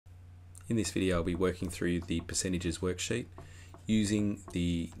In this video I'll be working through the percentages worksheet using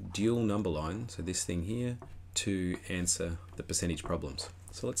the dual number line, so this thing here, to answer the percentage problems.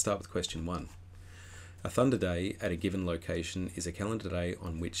 So let's start with question 1. A thunder day at a given location is a calendar day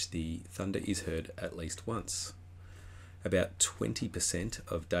on which the thunder is heard at least once. About 20%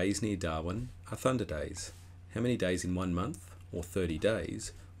 of days near Darwin are thunder days. How many days in 1 month, or 30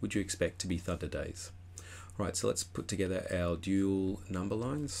 days, would you expect to be thunder days? Right, so let's put together our dual number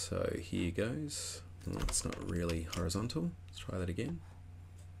lines. So here goes. Oh, it's not really horizontal. Let's try that again.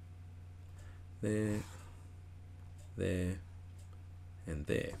 There, there, and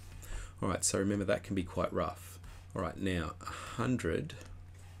there. All right, so remember that can be quite rough. All right, now 100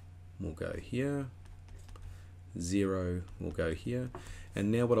 will go here. 0 will go here. And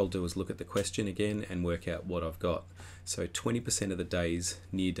now what I'll do is look at the question again and work out what I've got. So 20% of the days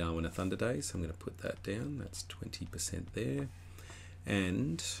near Darwin are thunder days. So I'm going to put that down. That's 20% there.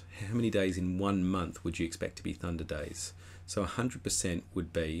 And how many days in 1 month would you expect to be thunder days? So 100%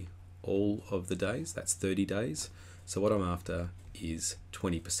 would be all of the days. That's 30 days. So what I'm after is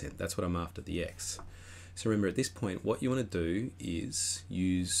 20%. That's what I'm after, the X. So remember, at this point, what you want to do is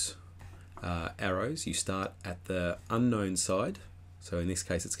use arrows. You start at the unknown side. So in this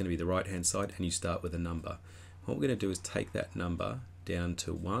case, it's going to be the right-hand side, and you start with a number. What we're going to do is take that number down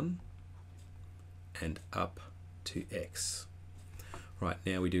to 1 and up to X. Right,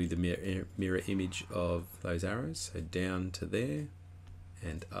 now we do the mirror image of those arrows. So down to there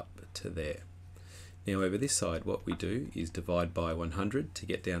and up to there. Now over this side, what we do is divide by 100 to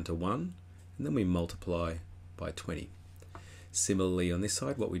get down to 1, and then we multiply by 20. Similarly on this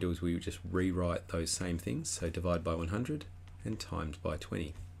side, what we do is we just rewrite those same things. So divide by 100 and times by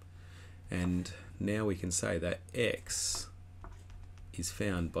 20. And now we can say that X is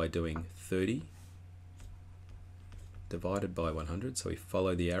found by doing 30 divided by 100, so we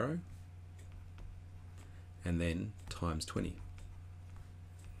follow the arrow, and then times 20.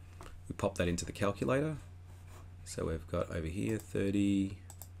 We pop that into the calculator, so we've got over here 30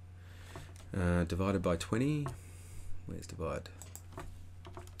 divided by 20, where's divide?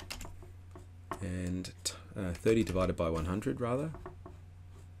 And 30 divided by 100 rather.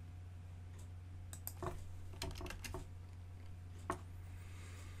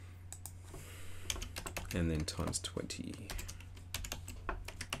 And then times 20.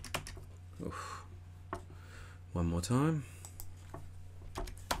 Oof. One more time.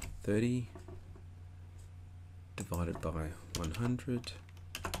 30 divided by 100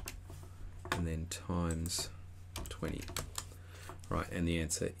 and then times 20. Right, and the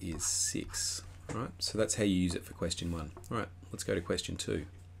answer is 6. Right, so that's how you use it for question 1. All right, let's go to question 2.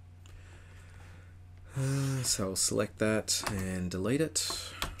 So I'll select that and delete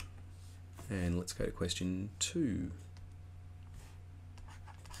it. And let's go to question 2.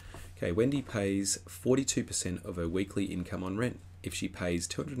 Okay, Wendy pays 42% of her weekly income on rent. If she pays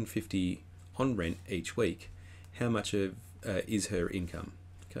 $250 on rent each week, how much of is her income?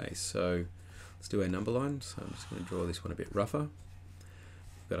 Okay, so let's do our number line. So I'm just going to draw this one a bit rougher.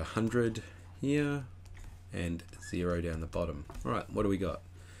 We've got 100 here and 0 down the bottom. All right, what do we got?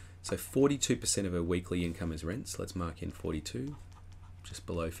 So 42% of her weekly income is rent. So let's mark in 42, just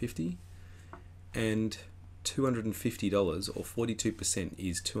below 50. And $250, or 42%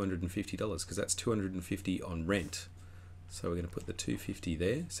 is $250, because that's $250 on rent. So we're going to put the 250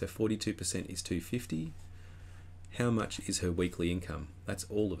 there. So 42% is 250. How much is her weekly income? That's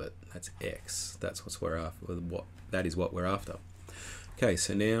all of it. That's X. That's what we're after. That is what we're after. Okay,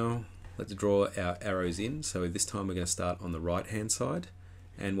 so now let's draw our arrows in. So this time we're going to start on the right hand side,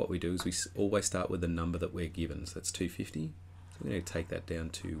 and what we do is we always start with the number that we're given. So that's 250. So we're going to take that down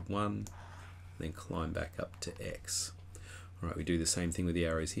to 1, then climb back up to X. All right, we do the same thing with the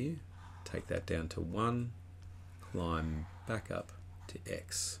arrows here. Take that down to 1, climb back up to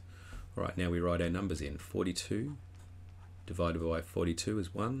X. All right, now we write our numbers in. 42 divided by 42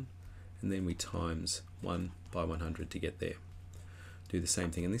 is 1, and then we times 1 by 100 to get there. Do the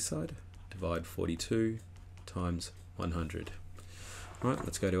same thing on this side. Divide 42 times 100. All right,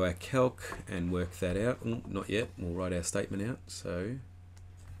 let's go to our calc and work that out. Oh, not yet. We'll write our statement out. So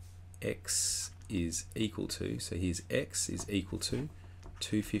X is equal to, so here's X is equal to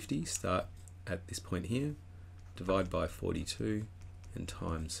 250, start at this point here, divide by 42 and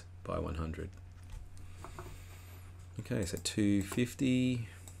times by 100. Okay, so 250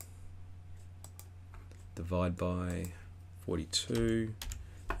 divide by 42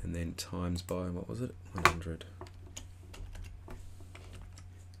 and then times by, what was it, 100.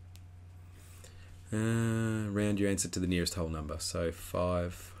 Round your answer to the nearest whole number, so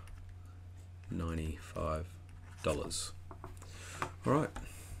 $5.95. All right,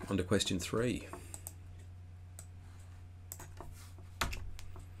 on to question 3.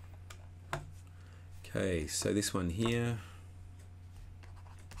 Okay, so this one here.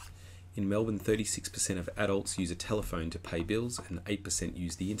 In Melbourne, 36% of adults use a telephone to pay bills and 8%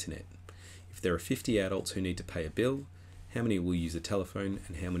 use the internet. If there are 50 adults who need to pay a bill, how many will use the telephone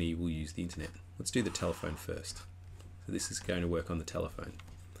and how many will use the internet? Let's do the telephone first. So this is going to work on the telephone.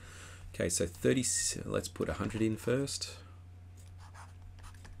 Okay, so let's put 100 in first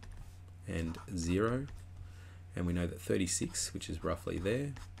and 0. And we know that 36, which is roughly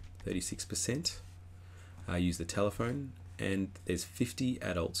there, 36% use the telephone. And there's 50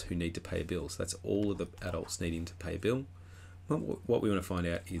 adults who need to pay a bill. So that's all of the adults needing to pay a bill. What we want to find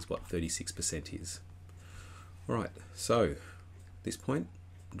out is what 36% is. All right, so at this point,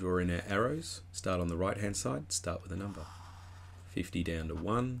 draw in our arrows. Start on the right hand side, start with a number. 50 down to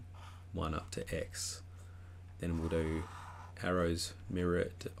 1, 1 up to X. Then we'll do arrows mirror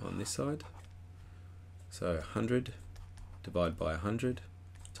it on this side. So 100 divided by 100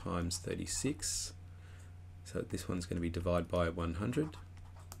 times 36. So this one's going to be divided by 100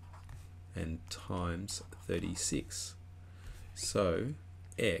 and times 36. So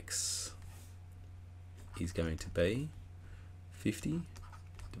X is going to be 50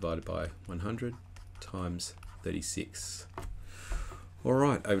 divided by 100 times 36. All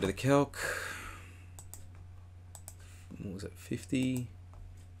right, over to the calc. What was it? 50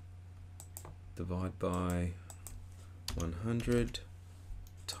 divided by 100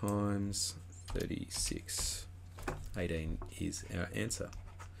 times 36. 18 is our answer.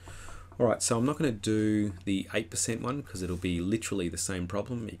 Alright, so I'm not going to do the 8% one because it'll be literally the same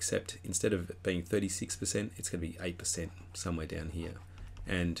problem, except instead of it being 36%, it's going to be 8% somewhere down here.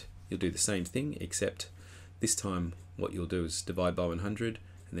 And you'll do the same thing, except this time what you'll do is divide by 100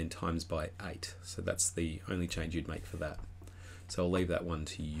 and then times by 8. So that's the only change you'd make for that. So I'll leave that one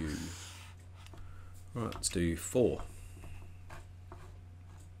to you. Alright, let's do 4.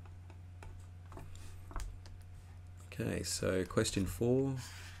 Okay, so question 4.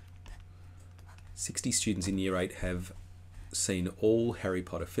 60 students in Year 8 have seen all Harry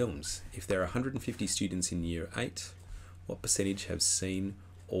Potter films. If there are 150 students in Year 8, what percentage have seen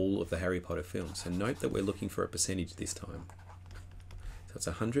all of the Harry Potter films? So note that we're looking for a percentage this time. So it's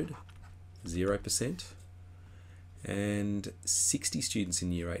 100, 0%, and 60 students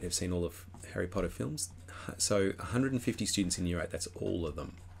in Year 8 have seen all of Harry Potter films. So 150 students in Year 8, that's all of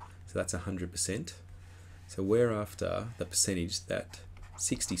them. So that's 100%. So we're after the percentage that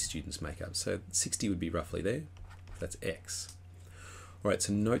 60 students make up. So 60 would be roughly there. That's X. All right,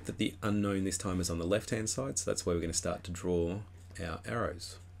 so note that the unknown this time is on the left-hand side, so that's where we're going to start to draw our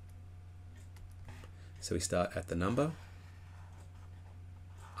arrows. So we start at the number,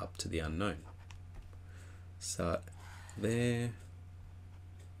 up to the unknown. Start there,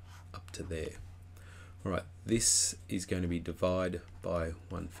 up to there. All right, this is going to be divide by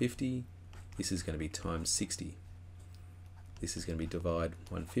 150. This is going to be times 60. This is going to be divide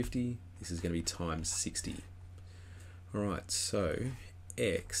 150. This is going to be times 60. All right, so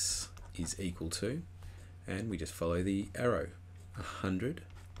X is equal to, and we just follow the arrow, 100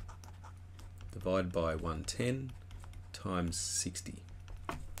 divided by 110 times 60.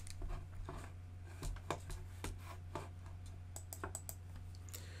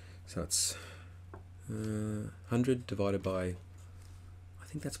 So it's 100 divided by, I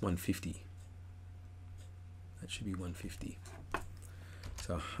think that's 150. That should be 150.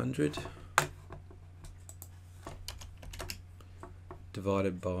 So 100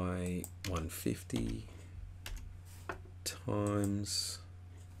 divided by 150 times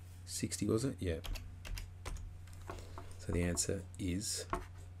 60, was it? Yeah. So the answer is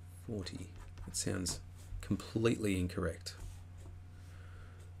 40. It sounds completely incorrect.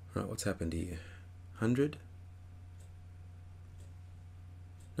 Right, what's happened here? 100?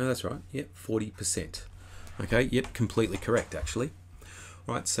 No, that's right. Yep, 40%. Okay, yep, completely correct actually.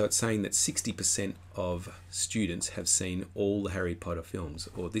 Right, so it's saying that 60% of students have seen all the Harry Potter films,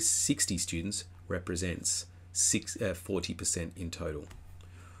 or this 60 students represents 40% in total.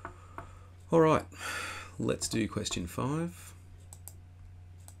 All right, let's do question 5.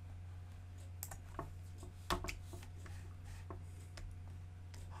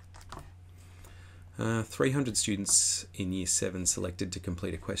 Uh, 300 students in Year 7 selected to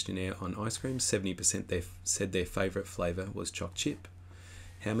complete a questionnaire on ice cream. 70% said their favourite flavour was choc chip.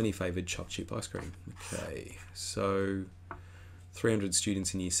 How many favoured choc chip ice cream? Okay, so 300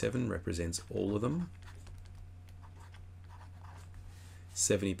 students in Year 7 represents all of them.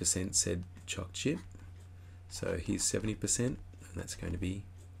 70% said choc chip. So here's 70%, and that's going to be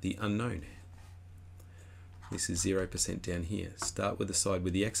the unknown. This is 0% down here. Start with the side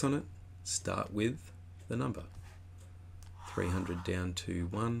with the X on it. Start with the number. 300 down to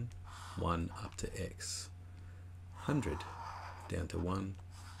 1, 1 up to X. 100 down to 1,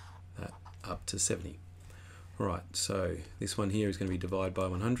 that up to 70. Alright, so this one here is going to be divided by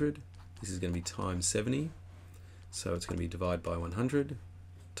 100. This is going to be times 70. So it's going to be divided by 100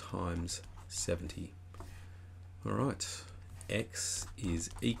 times 70. Alright, X is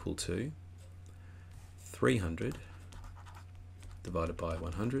equal to 300 divided by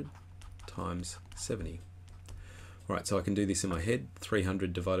 100 times 70. Alright, so I can do this in my head.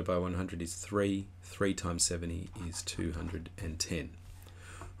 300 divided by 100 is 3. 3 times 70 is 210.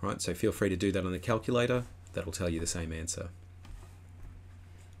 Alright, so feel free to do that on the calculator. That'll tell you the same answer.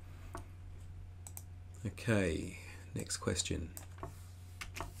 Okay, next question.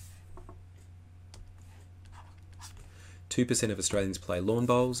 2% of Australians play lawn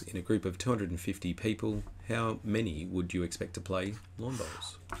bowls. In a group of 250 people, how many would you expect to play lawn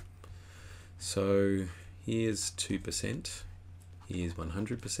bowls? So here's 2%, here's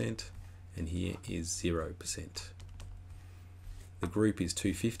 100%, and here is 0%. The group is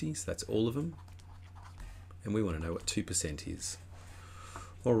 250, so that's all of them. And we want to know what 2% is.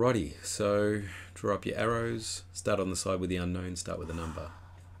 Alrighty, so draw up your arrows, start on the side with the unknown, start with a number.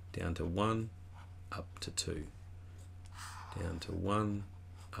 Down to 1, up to 2. Down to 1,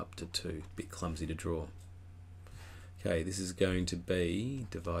 up to 2. Bit clumsy to draw. Okay, this is going to be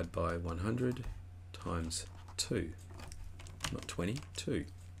divide by 100 times 2. Not 20, 2.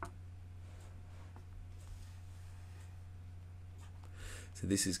 So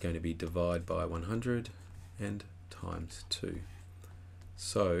this is going to be divide by 100 and times 2.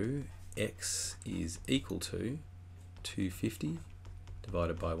 So X is equal to 250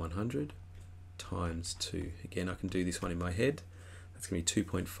 divided by 100 times 2. Again, I can do this one in my head. That's going to be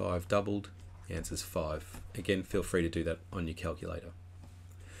 2.5 doubled. The answer is 5. Again, feel free to do that on your calculator.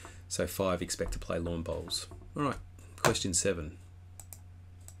 So 5 expect to play lawn bowls. Alright, question 7.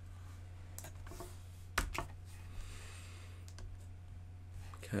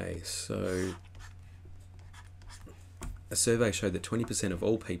 Okay, so a survey showed that 20% of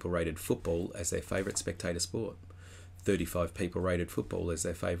all people rated football as their favourite spectator sport. 35 people rated football as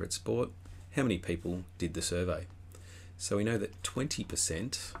their favourite sport. How many people did the survey? So we know that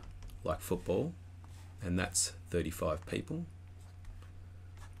 20% like football, and that's 35 people.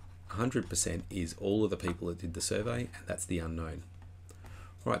 100% is all of the people that did the survey, and that's the unknown.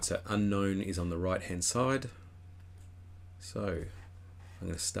 Right, so unknown is on the right hand side. So I'm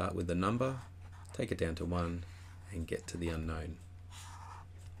going to start with the number, take it down to 1, and get to the unknown.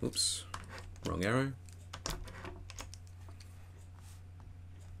 Oops, wrong arrow.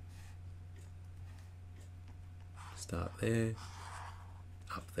 Start there,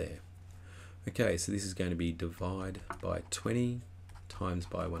 up there. Okay, so this is going to be divide by 20 times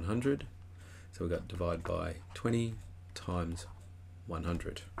by 100. So we've got divide by 20 times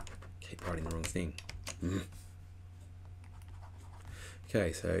 100. Keep writing the wrong thing.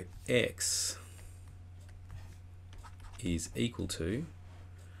 Okay, so X is equal to,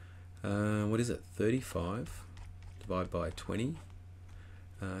 what is it, 35 divided by 20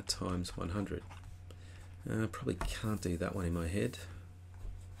 times 100. Probably can't do that one in my head.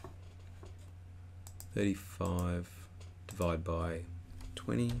 35 divided by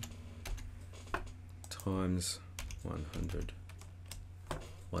 20 times 100.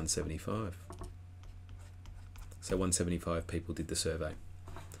 175. So 175 people did the survey.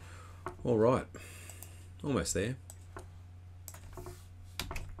 All right, almost there.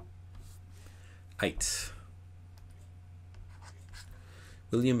 8.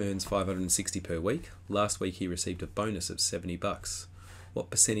 William earns $560 per week. Last week he received a bonus of $70. What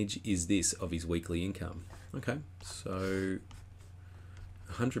percentage is this of his weekly income? Okay, so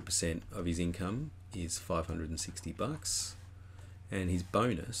 100% of his income is $560, and his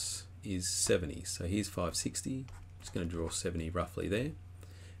bonus is 70. So here's 560. Just going to draw 70 roughly there,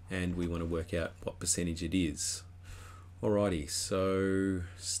 and we want to work out what percentage it is. Alrighty, so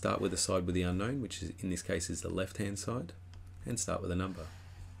start with the side with the unknown, which is, in this case is the left hand side, and start with a number.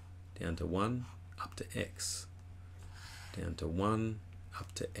 Down to 1, up to X. Down to 1,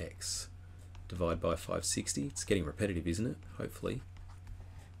 up to X. Divide by 560. It's getting repetitive, isn't it? Hopefully.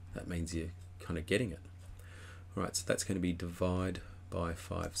 That means you're kind of getting it. Alright, so that's going to be divide by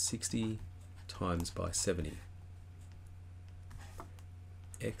 560 times by 70.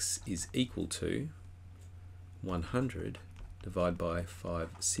 X is equal to 100 divided by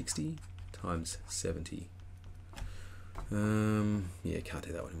 560 times 70. Yeah, can't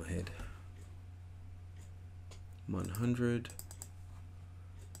do that one in my head. 100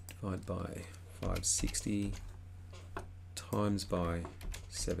 divided by 560 times by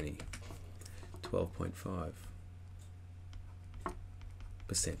 70,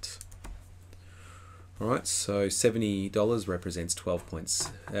 12.5%. All right, so $70 represents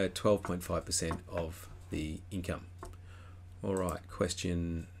 12.5% of the income. All right,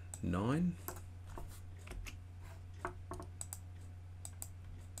 question 9.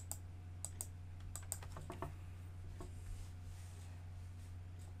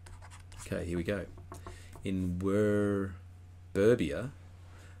 Okay, here we go. In Burbia,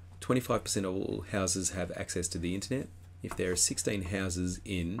 25% of all houses have access to the internet. If there are 16 houses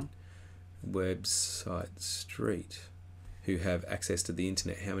in Website Street who have access to the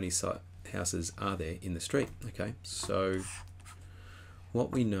internet, how many houses are there in the street? Okay, so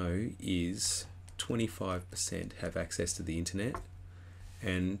what we know is 25% have access to the internet,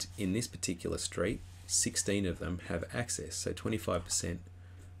 and in this particular street, 16 of them have access. So 25%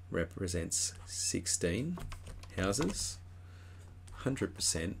 represents 16 houses.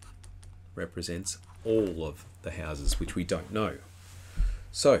 100% represents all of the houses, which we don't know.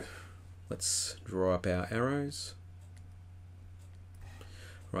 So let's draw up our arrows.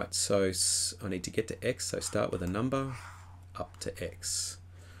 Right, so I need to get to X, so start with a number up to X.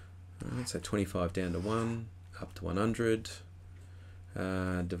 All right, so 25 down to 1, up to 100,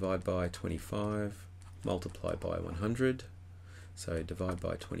 divide by 25, multiply by 100. So divide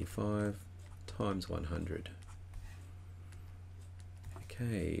by 25 times 100.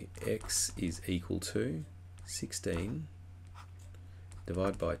 Okay, X is equal to 16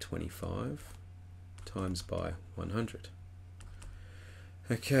 divide by 25 times by 100.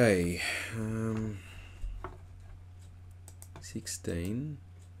 Okay, 16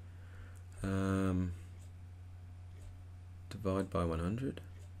 divide by 100,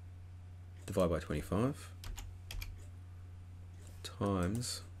 divide by 25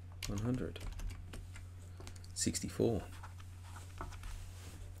 times 100, 64.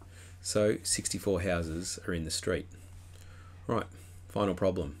 So 64 houses are in the street. Right, final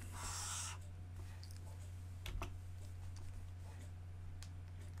problem.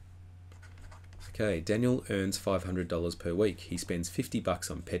 Okay, Daniel earns $500 per week. He spends $50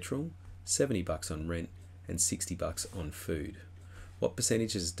 on petrol, $70 on rent, and $60 on food. What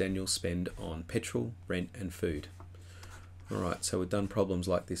percentage does Daniel spend on petrol, rent, and food? Alright, so we've done problems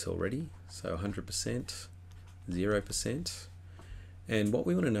like this already. So 100%, 0%. And what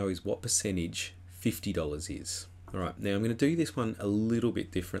we want to know is what percentage $50 is. Alright, now I'm going to do this one a little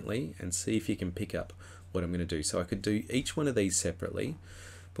bit differently and see if you can pick up what I'm going to do. So I could do each one of these separately,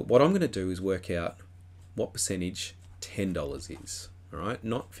 but what I'm going to do is work out what percentage $10 is. Alright,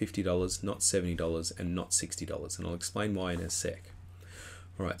 not $50, not $70, and not $60. And I'll explain why in a sec.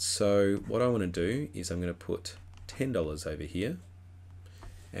 Alright, so what I want to do is I'm going to put $10 over here,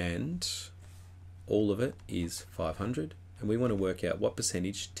 and all of it is 500, and we want to work out what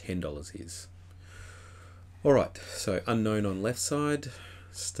percentage $10 is. Alright, so unknown on left side,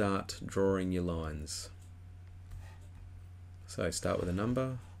 start drawing your lines. So start with a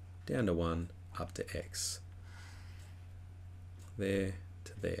number, down to 1, up to X. There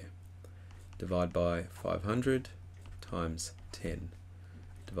to there. Divide by 500 times 10.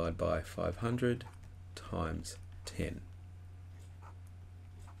 Divide by 500 times 10.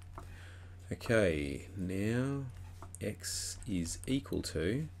 Okay, now X is equal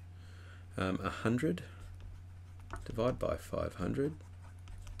to 100 divide by 500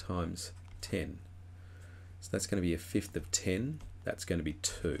 times 10. So that's going to be a fifth of 10. That's going to be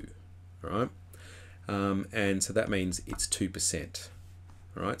 2. All right, and so that means it's 2%.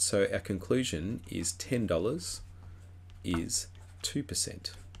 All right, so our conclusion is $10 is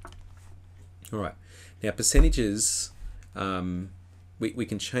 2%. All right, now percentages, we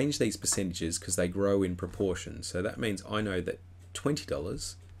can change these percentages because they grow in proportion. So that means I know that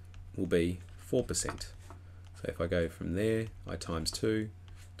 $20 will be 4%. So if I go from there, I times 2,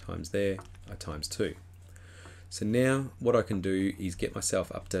 times there, I times 2. So now what I can do is get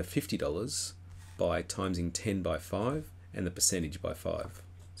myself up to $50 by timesing 10 by 5 and the percentage by 5.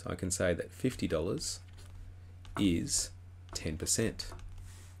 So I can say that $50 is 10%.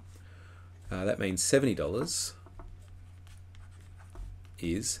 That means $70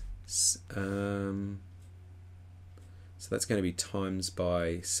 is, so that's going to be times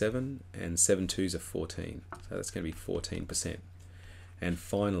by 7, and 7 2s are 14. So that's going to be 14%. And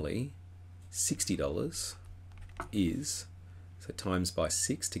finally, $60 is, so times by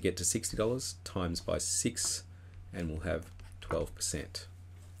 6 to get to $60, times by 6, and we'll have 12%.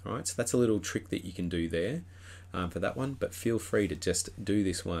 All right, so that's a little trick that you can do there for that one, but feel free to just do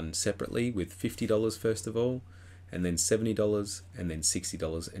this one separately with $50 first of all, and then $70, and then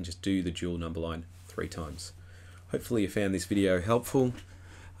 $60, and just do the dual number line 3 times. Hopefully you found this video helpful.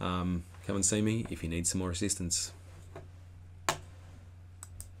 Come and see me if you need some more assistance.